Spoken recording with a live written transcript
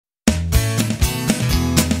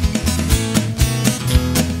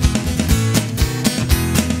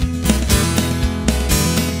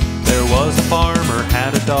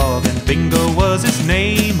dog, and Bingo was his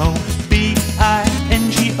name. Oh,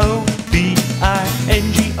 B-I-N-G-O,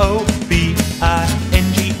 B-I-N-G-O,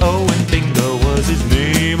 B-I-N-G-O, and Bingo was his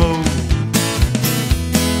name. Oh,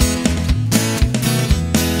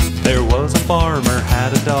 there was a farmer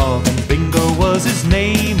had a dog, and Bingo was his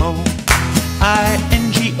name. Oh,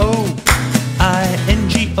 I-N-G-O,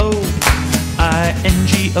 I-N-G-O,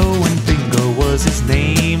 I-N-G-O, and Bingo was his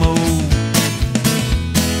name. Oh,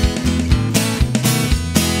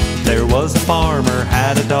 there was a farmer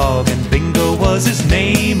had a dog, and Bingo was his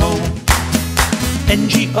name. Oh,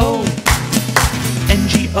 N-G-O,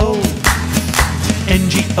 N-G-O,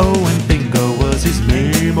 N-G-O, and Bingo was his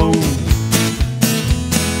name. Oh,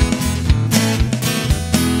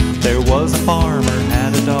 there was a farmer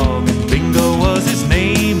had a dog, and Bingo was his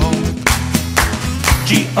name. Oh,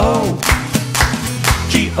 G-O,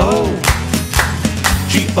 G-O,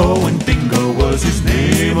 G-O, and Bingo was his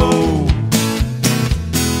name. Oh,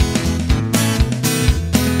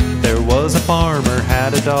 there was a farmer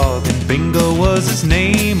had a dog, and Bingo was his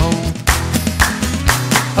name. Oh,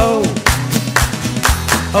 oh,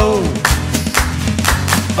 oh,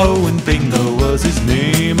 oh, and Bingo was his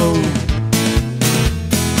name. Oh,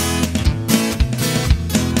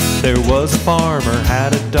 there was a farmer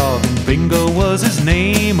had a dog, and Bingo was his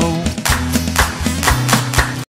name. Oh,